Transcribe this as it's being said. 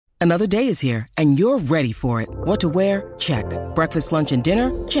Another day is here, and you're ready for it. What to wear? Check. Breakfast, lunch, and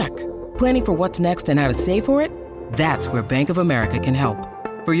dinner? Check. Planning for what's next and how to save for it? That's where Bank of America can help.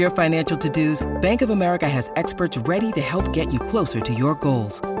 For your financial to-dos, Bank of America has experts ready to help get you closer to your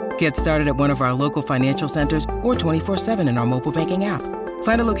goals. Get started at one of our local financial centers or 24/7 in our mobile banking app.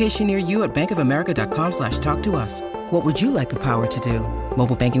 Find a location near you at bankofamerica.com/talktous. What would you like the power to do?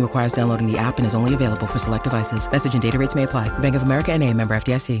 Mobile banking requires downloading the app and is only available for select devices. Message and data rates may apply. Bank of America N.A., member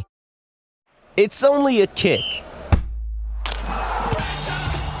FDIC. It's only a kick,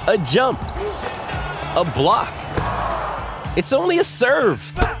 a jump, a block. It's only a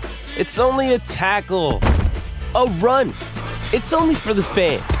serve. It's only a tackle, a run. It's only for the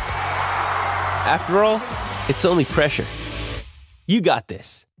fans. After all, it's only pressure. You got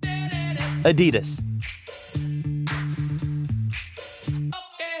this. Adidas.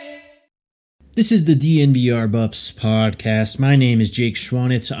 This is the DNVR Buffs podcast. My name is Jake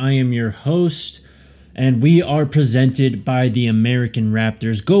Schwanitz. I am your host, and we are presented by the American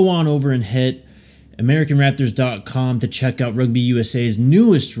Raptors. Go on over and hit AmericanRaptors.com to check out Rugby USA's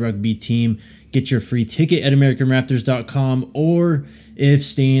newest rugby team. Get your free ticket at AmericanRaptors.com, or if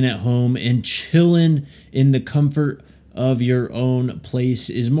staying at home and chilling in the comfort of your own place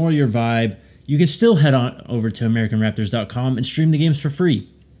is more your vibe, you can still head on over to AmericanRaptors.com and stream the games for free.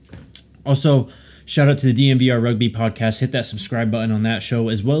 Also, shout out to the DNVR Rugby podcast. Hit that subscribe button on that show,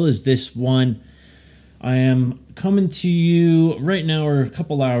 as well as this one. I am coming to you right now, or a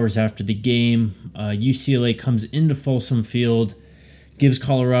couple hours after the game. UCLA comes into Folsom Field, gives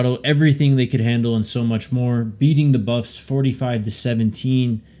Colorado everything they could handle and so much more, beating the Buffs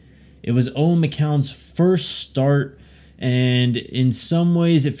 45-17. It was Owen McCown's first start, and in some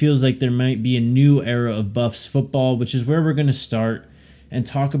ways it feels like there might be a new era of Buffs football, which is where we're going to start and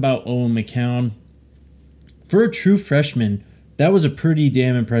talk about Owen McCown. For a true freshman, that was a pretty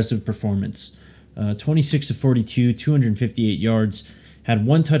damn impressive performance. 26-42, 258 yards, had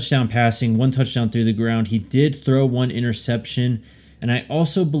one touchdown passing, one touchdown through the ground. He did throw one interception, and I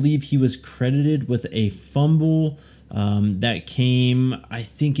also believe he was credited with a fumble that came, I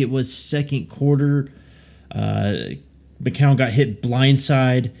think it was second quarter. McCown got hit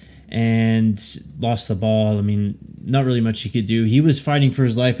blindside and lost the ball. I mean, not really much he could do. He was fighting for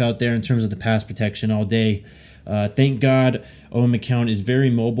his life out there in terms of the pass protection all day. Thank God Owen McCown is very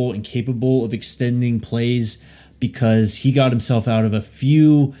mobile and capable of extending plays, because he got himself out of a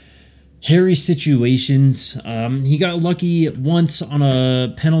few hairy situations. He got lucky once on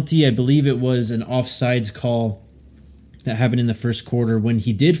a penalty. I believe it was an offsides call that happened in the first quarter when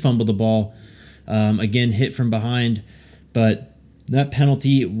he did fumble the ball. Again, hit from behind, but that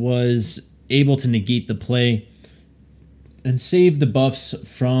penalty was able to negate the play and save the Buffs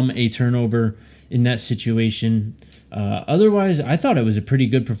from a turnover in that situation. Otherwise, I thought it was a pretty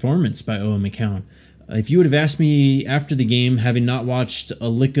good performance by Owen McCown. If you would have asked me after the game, having not watched a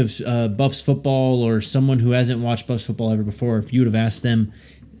lick of Buffs football, or someone who hasn't watched Buffs football ever before, if you would have asked them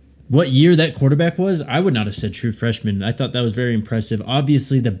what year that quarterback was, I would not have said true freshman. I thought that was very impressive.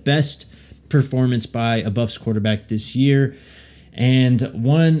 Obviously, the best performance by a Buffs quarterback this year. And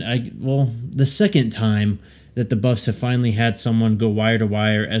the second time that the Buffs have finally had someone go wire to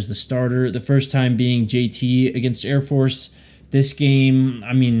wire as the starter. The first time being JT against Air Force. This game,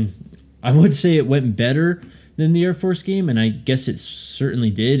 I mean, I would say it went better than the Air Force game, and I guess it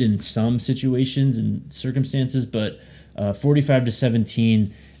certainly did in some situations and circumstances, but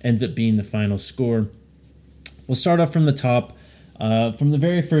 45-17 ends up being the final score. We'll start off from the top. From the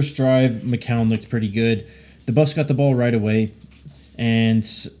very first drive, McCown looked pretty good. The Buffs got the ball right away, and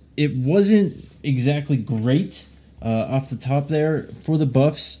it wasn't exactly great off the top there for the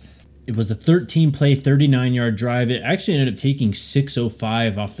Buffs. It was a 13-play, 39-yard drive. It actually ended up taking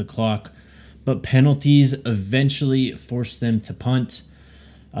 6:05 off the clock, but penalties eventually forced them to punt.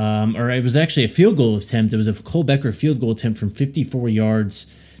 Or it was actually a field goal attempt. It was a Cole Becker field goal attempt from 54 yards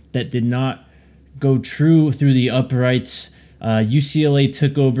that did not go true through the uprights. UCLA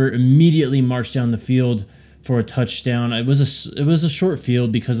took over, immediately marched down the field for a touchdown. It was a short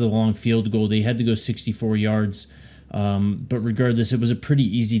field because of the long field goal. They had to go 64 yards. But regardless, it was a pretty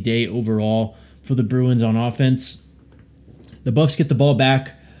easy day overall for the Bruins on offense. The Buffs get the ball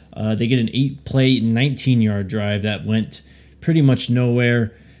back. They get an 8-play, 19-yard drive that went pretty much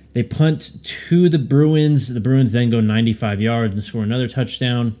nowhere. They punt to the Bruins. The Bruins then go 95 yards and score another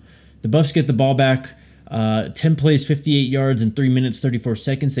touchdown. The Buffs get the ball back. 10 plays, 58 yards in 3 minutes, 34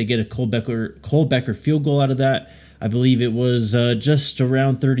 seconds. They get a Cole Becker field goal out of that. I believe it was just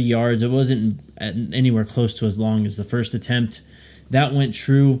around 30 yards. It wasn't anywhere close to as long as the first attempt. That went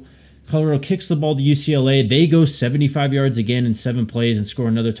true. Colorado kicks the ball to UCLA. They go 75 yards again in 7 plays and score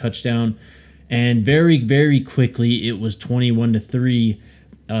another touchdown. And very, very quickly, it was 21-3.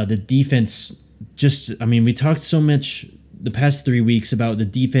 The defense we talked so much the past 3 weeks about the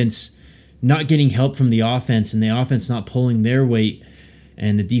defense not getting help from the offense and the offense not pulling their weight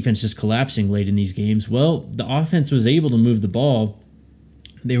and the defense just collapsing late in these games. Well, the offense was able to move the ball.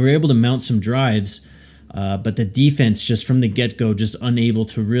 They were able to mount some drives, but the defense just from the get-go just unable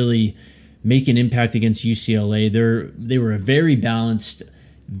to really make an impact against UCLA. They were a very balanced,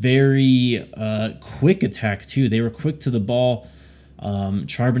 very quick attack too. They were quick to the ball.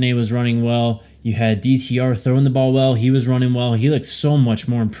 Charbonnet was running well. You had DTR throwing the ball well. He was running well. He looked so much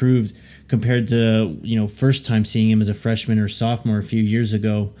more improved compared to first time seeing him as a freshman or sophomore a few years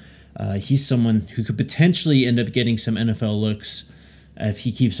ago. He's someone who could potentially end up getting some NFL looks if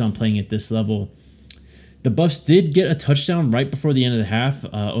he keeps on playing at this level. The Buffs did get a touchdown right before the end of the half.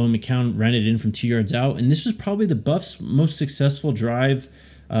 Owen McCown ran it in from 2 yards out, and this was probably the Buffs' most successful drive,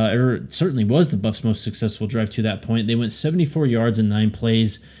 or it certainly was the Buffs' most successful drive to that point. They went 74 yards in 9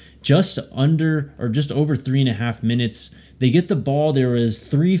 plays, just over 3.5 minutes. They get the ball. There was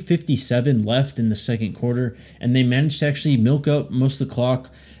 3:57 left in the second quarter, and they managed to actually milk up most of the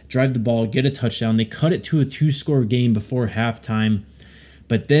clock, drive the ball, get a touchdown. They cut it to a 2-score game before halftime.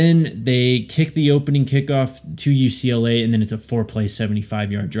 But then they kick the opening kickoff to UCLA, and then it's a 4-play,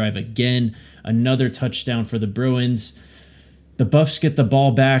 75-yard drive. Again, another touchdown for the Bruins. The Buffs get the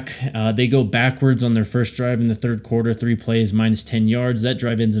ball back. They go backwards on their first drive in the third quarter, 3 plays, minus 10 yards. That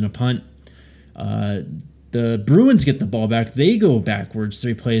drive ends in a punt. The Bruins get the ball back. They go backwards,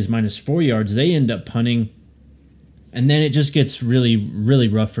 3 plays, minus 4 yards. They end up punting. And then it just gets really, really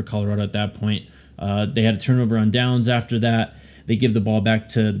rough for Colorado at that point. They had a turnover on downs after that. They give the ball back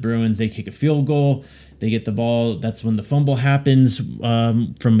to the Bruins. They kick a field goal. They get the ball. That's when the fumble happens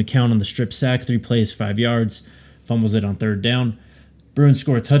from McCown on the strip sack. 3 plays, 5 yards. Fumbles it on third down. Bruins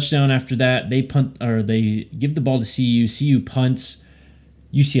score a touchdown after that. They punt, or they give the ball to CU. CU punts.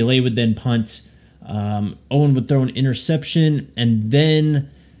 UCLA would then punt. Owen would throw an interception, and then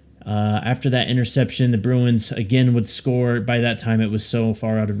after that interception, the Bruins again would score. By that time, it was so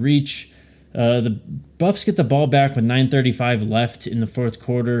far out of reach. The Buffs get the ball back with 9:35 left in the fourth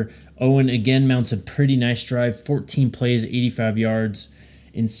quarter. Owen again mounts a pretty nice drive, 14 plays, 85 yards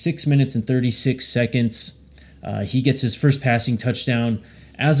in 6 minutes and 36 seconds. He gets his first passing touchdown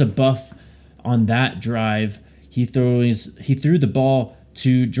as a Buff on that drive. He threw the ball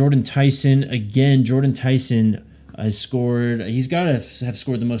to Jordan Tyson. Again, Jordan Tyson has scored. He's got to have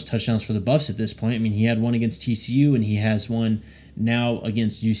scored the most touchdowns for the Buffs at this point. I mean, he had one against TCU, and he has one now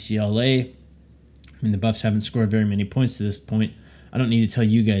against UCLA. I mean, the Buffs haven't scored very many points to this point. I don't need to tell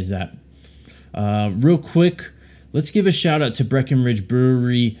you guys that. Real quick, let's give a shout out to Breckenridge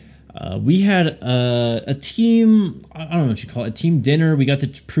Brewery. We had a team, I don't know what you call it, a team dinner. We got to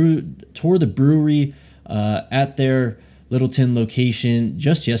tour the brewery at their Littleton location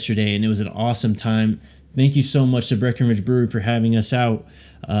just yesterday, and it was an awesome time. Thank you so much to Breckenridge Brewery for having us out.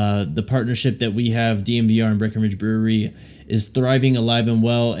 The partnership that we have, DMVR and Breckenridge Brewery, is thriving, alive, and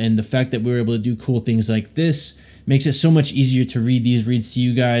well, and the fact that we're able to do cool things like this makes it so much easier to read these reads to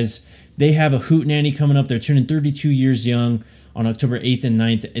you guys. They have a Hootenanny coming up. They're turning 32 years young on October 8th and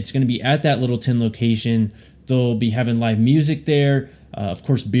 9th. It's going to be at that Littleton location. They'll be having live music there. Of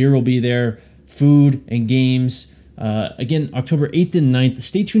course, beer will be there, food and games. Again, October 8th and 9th.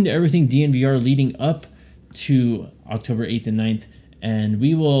 Stay tuned to everything DNVR leading up to October 8th and 9th, and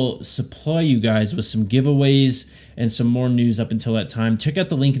we will supply you guys with some giveaways and some more news up until that time. Check out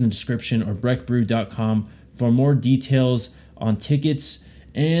the link in the description or breckbrew.com for more details on tickets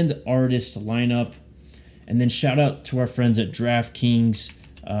and artist lineup. And then shout out to our friends at DraftKings.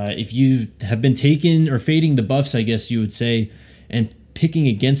 If you have been taking or fading the Buffs, I guess you would say, and picking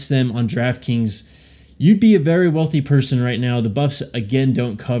against them on DraftKings, you'd be a very wealthy person right now. The Buffs, again,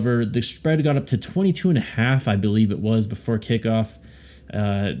 don't cover. The spread got up to 22.5, I believe it was, before kickoff.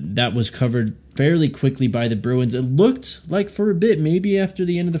 That was covered fairly quickly by the Bruins. It looked like for a bit, maybe after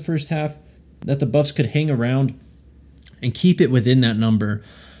the end of the first half, that the Buffs could hang around and keep it within that number.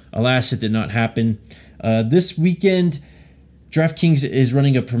 Alas, it did not happen. This weekend, DraftKings is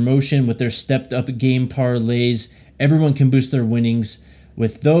running a promotion with their stepped-up game parlays. Everyone can boost their winnings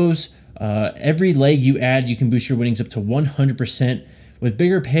with those. Every leg you add, you can boost your winnings up to 100%. With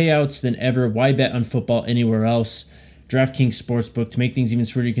bigger payouts than ever, why bet on football anywhere else? DraftKings Sportsbook, to make things even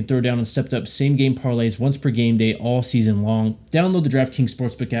sweeter, you can throw down on stepped-up same-game parlays once per game day all season long. Download the DraftKings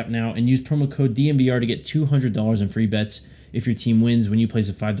Sportsbook app now and use promo code DMVR to get $200 in free bets if your team wins when you place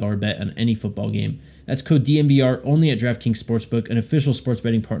a $5 bet on any football game. That's code DNVR only at DraftKings Sportsbook, an official sports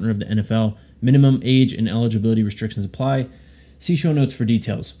betting partner of the NFL. Minimum age and eligibility restrictions apply. See show notes for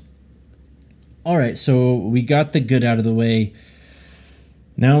details. All right, so we got the good out of the way.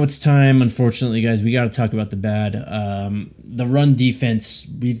 Now it's time, unfortunately, guys, we got to talk about the bad. The run defense,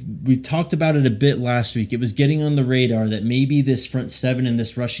 we've talked about it a bit last week. It was getting on the radar that maybe this front seven and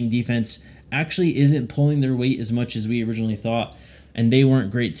this rushing defense actually isn't pulling their weight as much as we originally thought, and they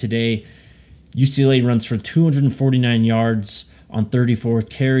weren't great today. UCLA runs for 249 yards on 34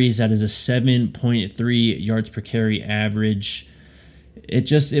 carries. That is a 7.3 yards per carry average.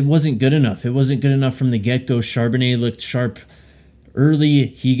 It wasn't good enough. It wasn't good enough from the get-go. Charbonnet looked sharp early.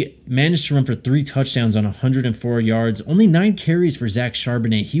 He managed to run for 3 touchdowns on 104 yards. Only 9 carries for Zach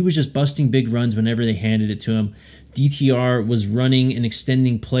Charbonnet. He was just busting big runs whenever they handed it to him. DTR was running and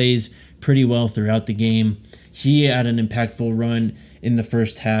extending plays pretty well throughout the game. He had an impactful run in the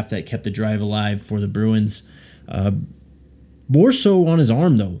first half that kept the drive alive for the Bruins. More so on his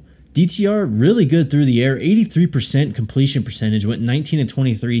arm, though. DTR really good through the air. 83% completion percentage, went 19 and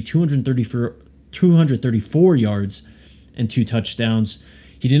 23, 234 yards and 2 touchdowns.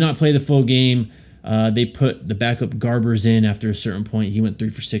 He did not play the full game. They put the backup Garbers in after a certain point. He went 3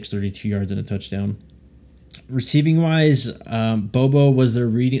 for 6, 32 yards and a touchdown. Receiving-wise, Bobo was their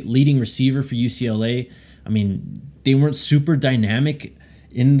leading receiver for UCLA. I mean, they weren't super dynamic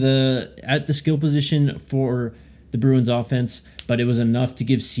at the skill position for the Bruins offense, but it was enough to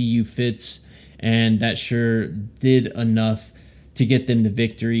give CU fits, and that sure did enough to get them the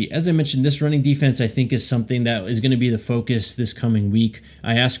victory. As I mentioned, this running defense I think is something that is going to be the focus this coming week.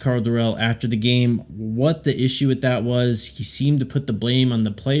 I asked Carl Durrell after the game what the issue with that was. He seemed to put the blame on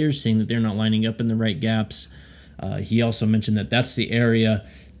the players, saying that they're not lining up in the right gaps. He also mentioned that that's the area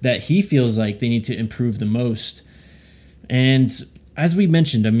that he feels like they need to improve the most. And as we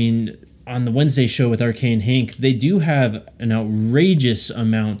mentioned, I mean, on the Wednesday show with RK and Hank, they do have an outrageous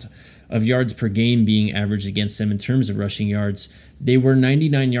amount of yards per game being averaged against them in terms of rushing yards. They were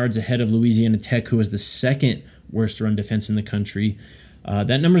 99 yards ahead of Louisiana Tech, who was the second worst run defense in the country.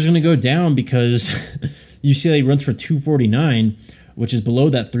 That number's going to go down because UCLA runs for 249, which is below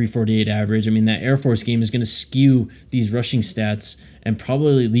that 348 average. I mean, that Air Force game is going to skew these rushing stats and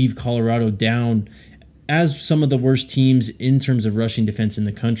probably leave Colorado down as some of the worst teams in terms of rushing defense in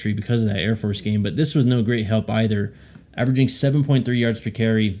the country because of that Air Force game. But this was no great help either. Averaging 7.3 yards per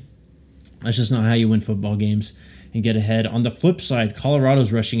carry. That's just not how you win football games and get ahead. On the flip side,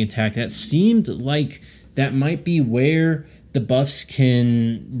 Colorado's rushing attack, that seemed like that might be where the Buffs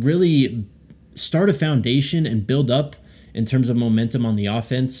can really start a foundation and build up in terms of momentum on the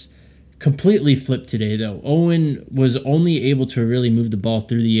offense. Completely flipped today, though. Owen was only able to really move the ball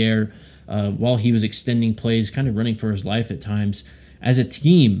through the air while he was extending plays, kind of running for his life at times. As a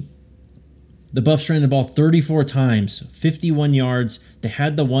team, the Buffs ran the ball 34 times, 51 yards. They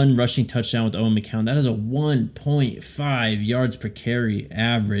had the 1 rushing touchdown with Owen McCown. That is a 1.5 yards per carry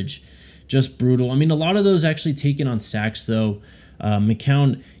average. Just brutal. I mean, a lot of those actually taken on sacks, though.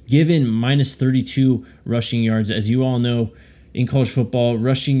 McCown given minus 32 rushing yards. As you all know, in college football,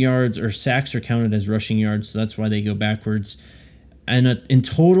 rushing yards or sacks are counted as rushing yards, so that's why they go backwards. And in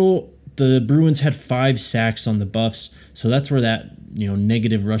total, the Bruins had 5 sacks on the Buffs, so that's where that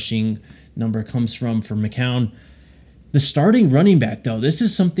negative rushing number comes from for McCown. The starting running back, though, this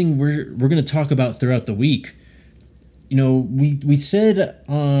is something we're going to talk about throughout the week. We said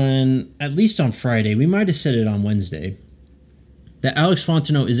at least on Friday, we might have said it on Wednesday, that Alex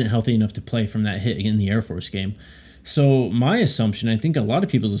Fontenot isn't healthy enough to play from that hit in the Air Force game. So my assumption, I think a lot of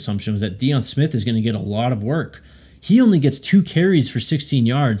people's assumption, was that Deion Smith is going to get a lot of work. He only gets 2 carries for 16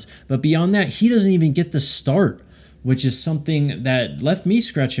 yards, but beyond that, he doesn't even get the start, which is something that left me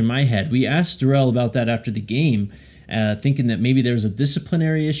scratching my head. We asked Durrell about that after the game, thinking that maybe there was a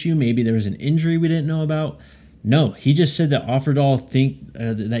disciplinary issue, maybe there was an injury we didn't know about. No, he just said that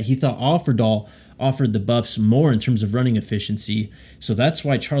that he thought Offerdahl offered the Buffs more in terms of running efficiency. So that's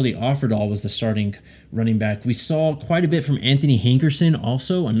why Charlie Offerdahl was the starting running back. We saw quite a bit from Anthony Hankerson,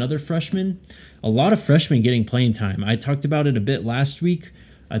 also another freshman. A lot of freshmen getting playing time. I talked about it a bit last week.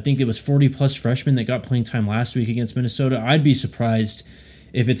 I think it was 40-plus freshmen that got playing time last week against Minnesota. I'd be surprised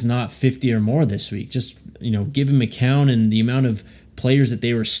if it's not 50 or more this week. Just, given McCown and the amount of players that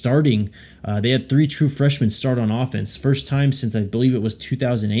they were starting, they had 3 true freshmen start on offense. First time since I believe it was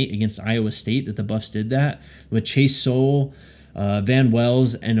 2008 against Iowa State that the Buffs did that, with Chase Soule, Van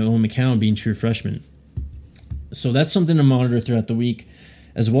Wells, and Owen McCown being true freshmen. So that's something to monitor throughout the week,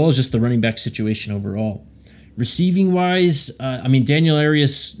 as well as just the running back situation overall. Receiving wise, Daniel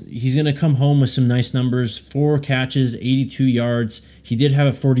Arias, he's going to come home with some nice numbers. 4 catches, 82 yards. He did have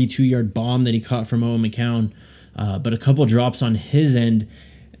a 42-yard bomb that he caught from Owen McCown, but a couple drops on his end.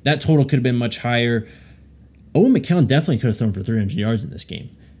 That total could have been much higher. Owen McCown definitely could have thrown for 300 yards in this game.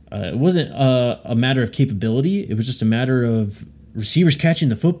 It wasn't a matter of capability. It was just a matter of receivers catching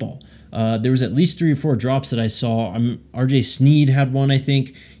the football. There was at least 3 or 4 drops that I saw. RJ Sneed had one, I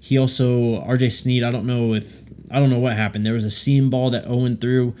think. He also, RJ Sneed, I don't know what happened. There was a seam ball that Owen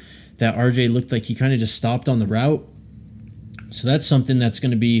threw that RJ looked like he kind of just stopped on the route. So that's something that's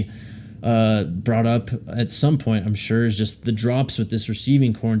going to be brought up at some point, I'm sure, is just the drops with this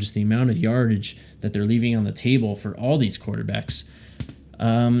receiving core and just the amount of yardage that they're leaving on the table for all these quarterbacks.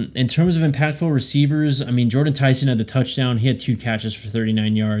 In terms of impactful receivers, Jordan Tyson had the touchdown. He had 2 catches for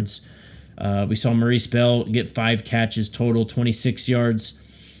 39 yards. We saw Maurice Bell get 5 catches total, 26 yards.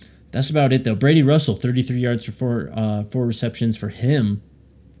 That's about it, though. Brady Russell, 33 yards for 4 receptions for him.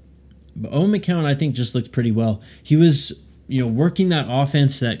 But Owen McCown, I think, just looked pretty well. He was, working that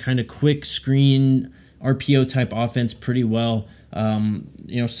offense, that kind of quick screen RPO type offense pretty well.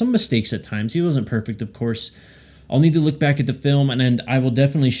 Some mistakes at times. He wasn't perfect, of course. I'll need to look back at the film, and I will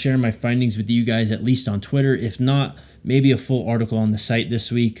definitely share my findings with you guys, at least on Twitter. If not, maybe a full article on the site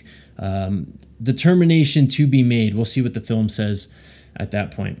this week. Determination to be made. We'll see what the film says at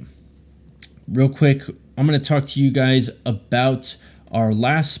that point. Real quick, I'm going to talk to you guys about our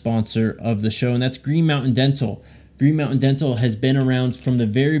last sponsor of the show, and that's Green Mountain Dental. Green Mountain Dental has been around from the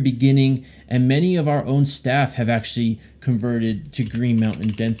very beginning, and many of our own staff have actually converted to Green Mountain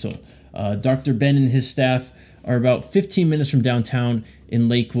Dental. Dr. Ben and his staff are about 15 minutes from downtown in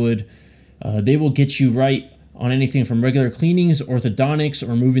Lakewood. They will get you right on anything from regular cleanings, orthodontics,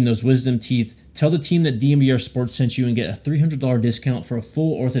 or moving those wisdom teeth. Tell the team that DMVR Sports sent you and get a $300 discount for a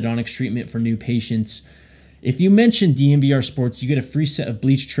full orthodontics treatment for new patients. If you mention DMVR Sports, you get a free set of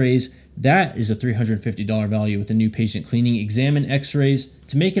bleach trays. That is a $350 value with a new patient cleaning, exam, and x-rays.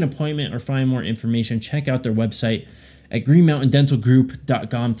 To make an appointment or find more information, check out their website at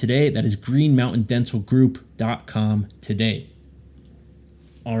greenmountaindentalgroup.com today. That is greenmountaindentalgroup.com today.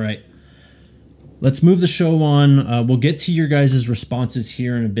 All right. Let's move the show on. We'll get to your guys' responses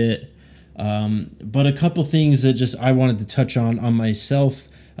here in a bit. But a couple things that I wanted to touch on myself.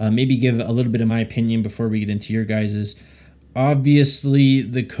 Maybe give a little bit of my opinion before we get into your guys's. Obviously,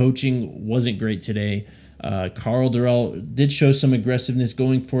 the coaching wasn't great today. Carl Durrell did show some aggressiveness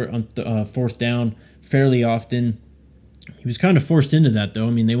going for it on 4th down fairly often. He was kind of forced into that, though.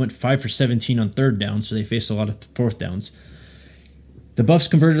 They went 5 for 17 on 3rd down, so they faced a lot of 4th downs. The Buffs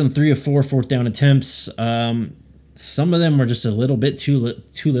converted on 3 of 4 4th down attempts. Some of them were just a little bit too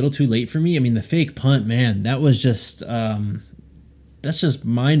little too late for me. The fake punt, man, that was just that's just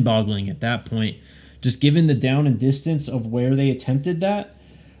mind-boggling at that point. Just given the down and distance of where they attempted that,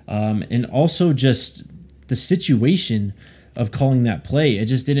 and also just the situation of calling that play. It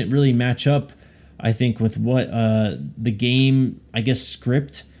just didn't really match up, I think, with what the game,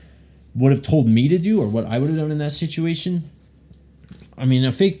 script would have told me to do or what I would have done in that situation.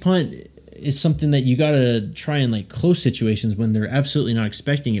 A fake punt is something that you got to try in close situations when they're absolutely not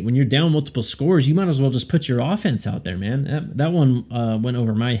expecting it. When you're down multiple scores, you might as well just put your offense out there, man. That one went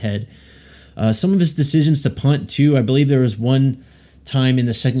over my head. Some of his decisions to punt, too. I believe there was one time in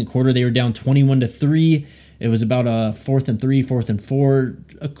the second quarter they were down 21-3. It was about a 4th and 3, 4th and 4,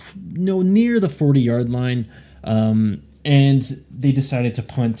 near the 40-yard line. And they decided to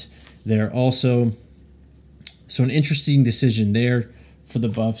punt there also. So an interesting decision there for the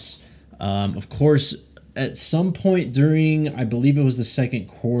Buffs. Of course, at some point during, I believe it was the second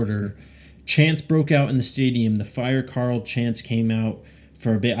quarter, chants broke out in the stadium. The Fire Carl chants came out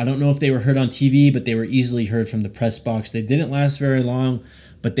for a bit. I don't know if they were heard on TV, but they were easily heard from the press box. They didn't last very long,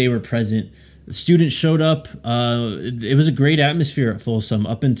 but they were present. The students showed up. It was a great atmosphere at Folsom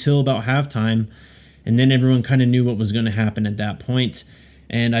up until about halftime, and then everyone kind of knew what was going to happen at that point.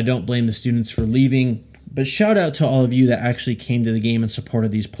 And I don't blame the students for leaving. But shout out to all of you that actually came to the game and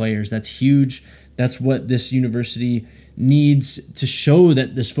supported these players. That's huge. That's what this university needs to show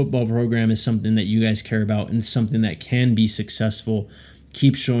that this football program is something that you guys care about and something that can be successful.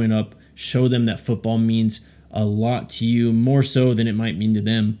 Keep showing up. Show them that football means a lot to you, more so than it might mean to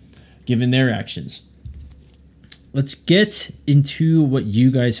them, given their actions. Let's get into what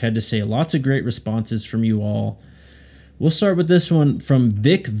you guys had to say. Lots of great responses from you all. We'll start with this one from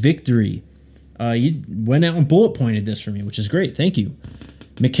Vic Victory. He went out and bullet pointed this for me, which is great. Thank you.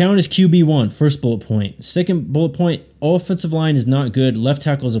 McCown is QB1, first bullet point. Second bullet point, offensive line is not good. Left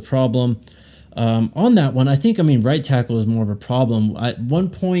tackle is a problem. On that one, I think, right tackle is more of a problem. At one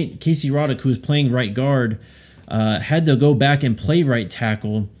point, Casey Roddick, who was playing right guard, had to go back and play right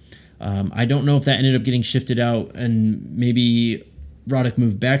tackle. I don't know if that ended up getting shifted out and maybe Roddick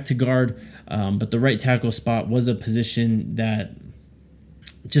moved back to guard, but the right tackle spot was a position that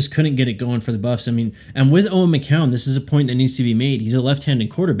just couldn't get it going for the Buffs. And with Owen McCown, this is a point that needs to be made. He's a left-handed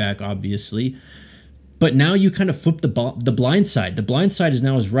quarterback, obviously, but now you kind of flip the blind side. The blind side is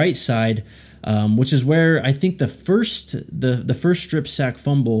now his right side, which is where I think the first strip sack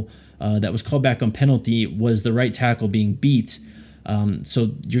fumble that was called back on penalty was the right tackle being beat.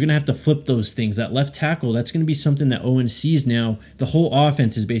 So you're going to have to flip those things. That left tackle, that's going to be something that Owen sees now. The whole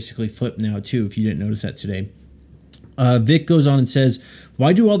offense is basically flipped now too, if you didn't notice that today. Vic goes on and says,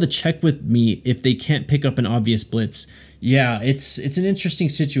 why do all the check with me if they can't pick up an obvious blitz? Yeah, it's an interesting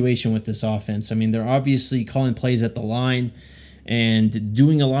situation with this offense. They're obviously calling plays at the line and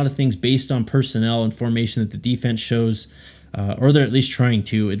doing a lot of things based on personnel and formation that the defense shows, or they're at least trying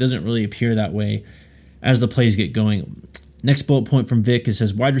to. It doesn't really appear that way as the plays get going. Next bullet point from Vic, it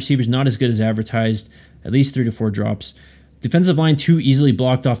says, wide receivers not as good as advertised, at least 3 to 4 drops. Defensive line too easily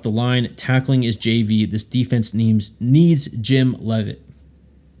blocked off the line. Tackling is JV. This defense needs Jim Leavitt.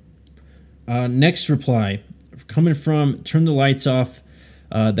 Next reply, coming from Turn the Lights Off.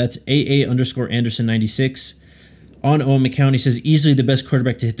 That's AA_Anderson96. On Owen McCown, he says, easily the best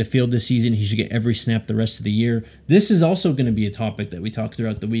quarterback to hit the field this season. He should get every snap the rest of the year. This is also going to be a topic that we talk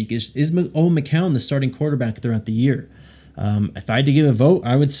throughout the week. Is Owen McCown the starting quarterback throughout the year? If I had to give a vote,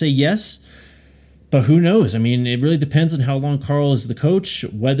 I would say yes. But who knows? It really depends on how long Carl is the coach,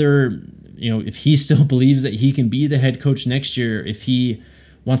 whether, if he still believes that he can be the head coach next year, if he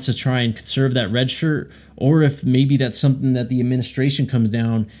wants to try and conserve that red shirt, or if maybe that's something that the administration comes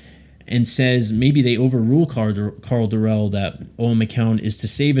down and says maybe they overrule Carl Durrell, that Owen McCown is to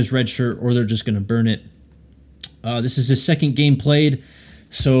save his red shirt or they're just going to burn it. This is his second game played,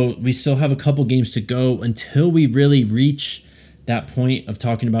 so we still have a couple games to go until we really reach that point of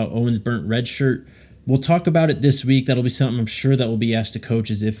talking about Owen's burnt red shirt. We'll talk about it this week. That'll be something I'm sure that will be asked to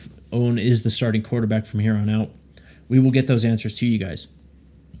coaches if Owen is the starting quarterback from here on out. We will get those answers to you guys.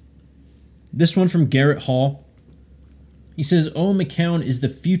 This one from Garrett Hall. He says, Owen McCown is the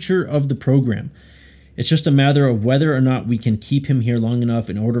future of the program. It's just a matter of whether or not we can keep him here long enough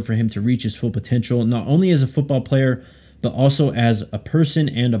in order for him to reach his full potential, not only as a football player, but also as a person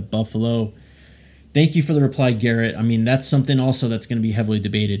and a Buffalo. Thank you for the reply, Garrett. That's something also that's going to be heavily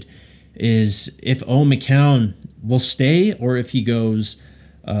debated, is if Owen McCown will stay or if he goes.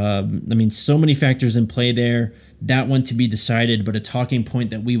 So many factors in play there. That one to be decided, but a talking point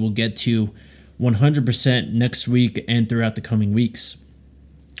that we will get to 100% next week and throughout the coming weeks.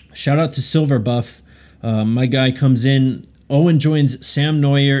 Shout out to Silver Buff. My guy comes in. Owen joins Sam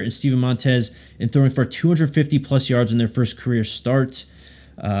Neuer and Steven Montez in throwing for 250-plus yards in their first career start.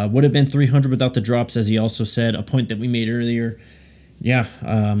 Would have been 300 without the drops, as he also said, a point that we made earlier. Yeah,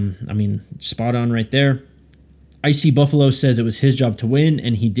 spot on right there. Icy Buffalo says it was his job to win,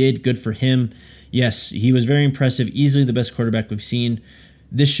 and he did. Good for him. Yes, he was very impressive. Easily the best quarterback we've seen.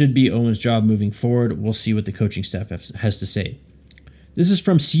 This should be Owen's job moving forward. We'll see what the coaching staff has to say. This is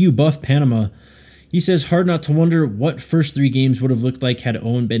from CU Buff Panama. He says, hard not to wonder what first 3 games would have looked like had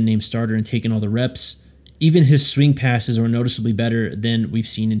Owen been named starter and taken all the reps. Even his swing passes are noticeably better than we've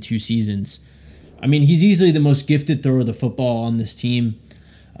seen in 2 seasons. He's easily the most gifted thrower of the football on this team.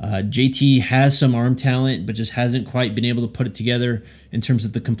 JT has some arm talent, but just hasn't quite been able to put it together in terms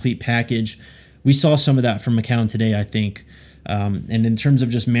of the complete package. We saw some of that from McCown today, I think. And in terms of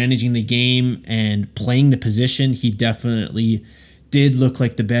just managing the game and playing the position, he definitely did look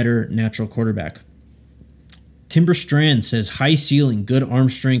like the better natural quarterback. Timber Strand says, high ceiling, good arm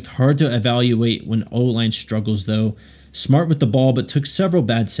strength, hard to evaluate when O-line struggles though. Smart with the ball, but took several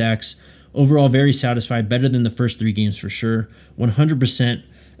bad sacks. Overall, very satisfied, better than the first 3 games for sure. 100%.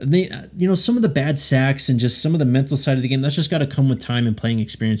 Some of the bad sacks and just some of the mental side of the game, that's just got to come with time and playing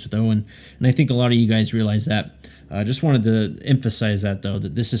experience with Owen. And I think a lot of you guys realize that. I just wanted to emphasize that, though,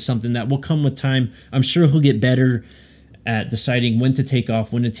 that this is something that will come with time. I'm sure he'll get better at deciding when to take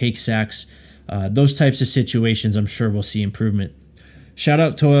off, when to take sacks. Those types of situations, I'm sure we'll see improvement. Shout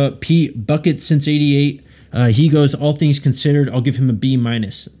out to Pete Bucket since 88. He goes, all things considered, I'll give him a B-.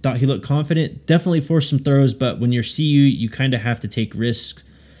 Thought he looked confident. Definitely forced some throws, but when you're CU, you kind of have to take risks.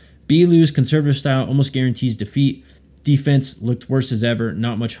 B, lose, conservative style, almost guarantees defeat. Defense looked worse as ever.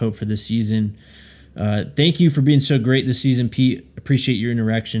 Not much hope for this season. Thank you for being so great this season, Pete. Appreciate your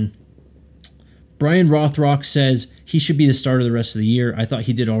interaction. Brian Rothrock says he should be the starter the rest of the year. I thought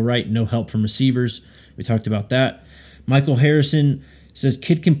he did all right. No help from receivers. We talked about that. Michael Harrison Says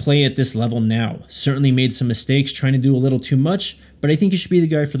kid can play at this level now. Certainly made some mistakes trying to do a little too much, but I think he should be the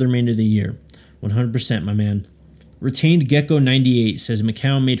guy for the remainder of the year. 100%, my man. Retained Gecko 98 says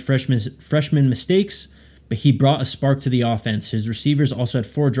McCown made freshman mistakes, but he brought a spark to the offense. His receivers also had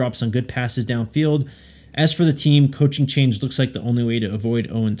 4 drops on good passes downfield. As for the team, coaching change looks like the only way to avoid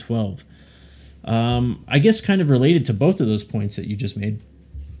 0-12. I guess kind of related to both of those points that you just made.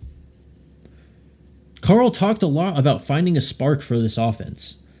 Carl talked a lot about finding a spark for this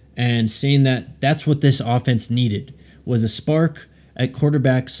offense and saying that that's what this offense needed, was a spark at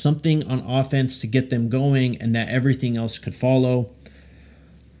quarterback, something on offense to get them going, and that everything else could follow.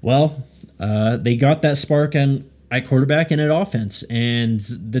 Well, they got that spark at quarterback and at offense, and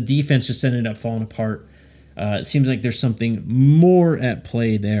the defense just ended up falling apart. It seems like there's something more at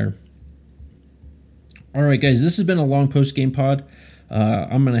play there. All right, guys, this has been a long post-game pod.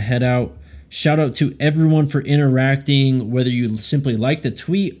 I'm going to head out. Shout out to everyone for interacting, whether you simply liked the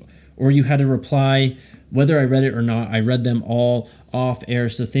tweet or you had a reply. Whether I read it or not, I read them all off air,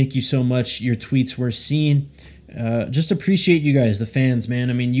 so thank you so much. Your tweets were seen. Just appreciate you guys, the fans, man.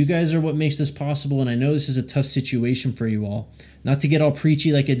 I mean, you guys are what makes this possible, and I know this is a tough situation for you all. Not to get all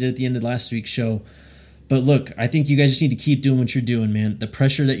preachy like I did at the end of last week's show, but look, I think you guys just need to keep doing what you're doing, man. The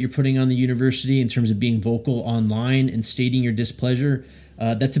pressure that you're putting on the university in terms of being vocal online and stating your displeasure,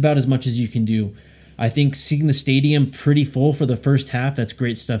 that's about as much as you can do. I think seeing the stadium pretty full for the first half, that's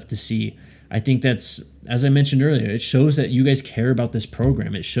great stuff to see. I think that's, as I mentioned earlier, it shows that you guys care about this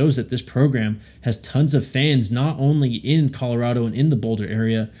program. It shows that this program has tons of fans, not only in Colorado and in the Boulder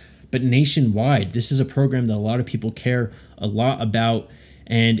area, but nationwide. This is a program that a lot of people care a lot about.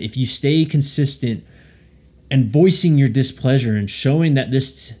 And if you stay consistent and voicing your displeasure and showing that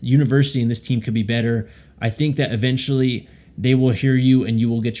this university and this team could be better, I think that eventually they will hear you and you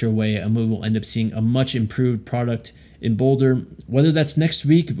will get your way, and we will end up seeing a much improved product in Boulder, whether that's next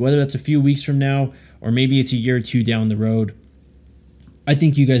week, whether that's a few weeks from now, or maybe it's a year or two down the road. I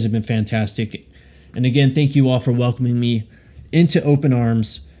think you guys have been fantastic. And again, thank you all for welcoming me into open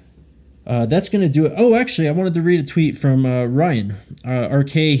arms. That's going to do it. Oh, actually, I wanted to read a tweet from Ryan.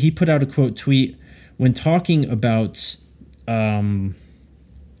 RK, he put out a quote tweet when talking about Owen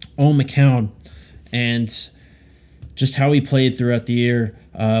McCown and just how he played throughout the year.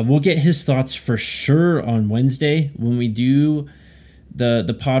 We'll get his thoughts for sure on Wednesday when we do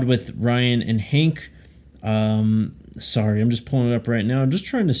the pod with Ryan and Hank. Sorry, I'm just pulling it up right now. I'm just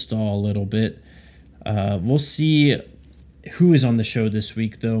trying to stall a little bit. We'll see who is on the show this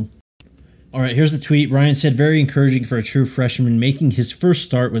week, though. All right, here's the tweet. Ryan said, very encouraging for a true freshman making his first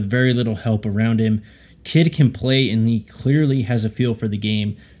start with very little help around him. Kid can play, and he clearly has a feel for the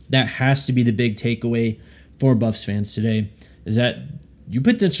game. That has to be the big takeaway for Buffs fans today, is that you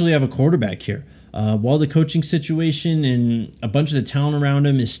potentially have a quarterback here. While the coaching situation and a bunch of the talent around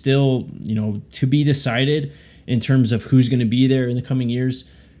him is still, to be decided in terms of who's going to be there in the coming years,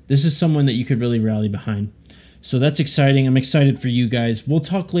 this is someone that you could really rally behind. So that's exciting. I'm excited for you guys. We'll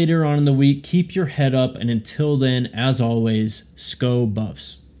talk later on in the week. Keep your head up, and until then, as always, Sco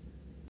Buffs.